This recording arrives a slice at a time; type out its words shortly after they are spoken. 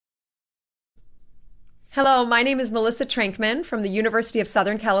Hello, my name is Melissa Treinkman from the University of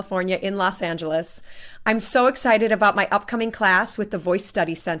Southern California in Los Angeles. I'm so excited about my upcoming class with the Voice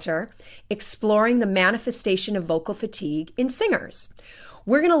Study Center, exploring the manifestation of vocal fatigue in singers.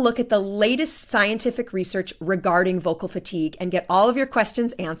 We're going to look at the latest scientific research regarding vocal fatigue and get all of your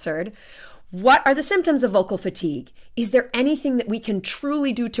questions answered. What are the symptoms of vocal fatigue? Is there anything that we can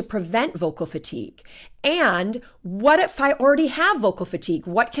truly do to prevent vocal fatigue? And what if I already have vocal fatigue?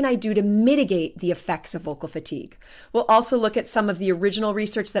 What can I do to mitigate the effects of vocal fatigue? We'll also look at some of the original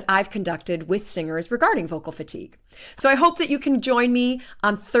research that I've conducted with singers regarding vocal fatigue. So I hope that you can join me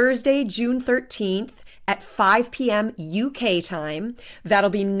on Thursday, June 13th at 5 p.m. UK time. That'll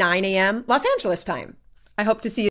be 9 a.m. Los Angeles time. I hope to see you.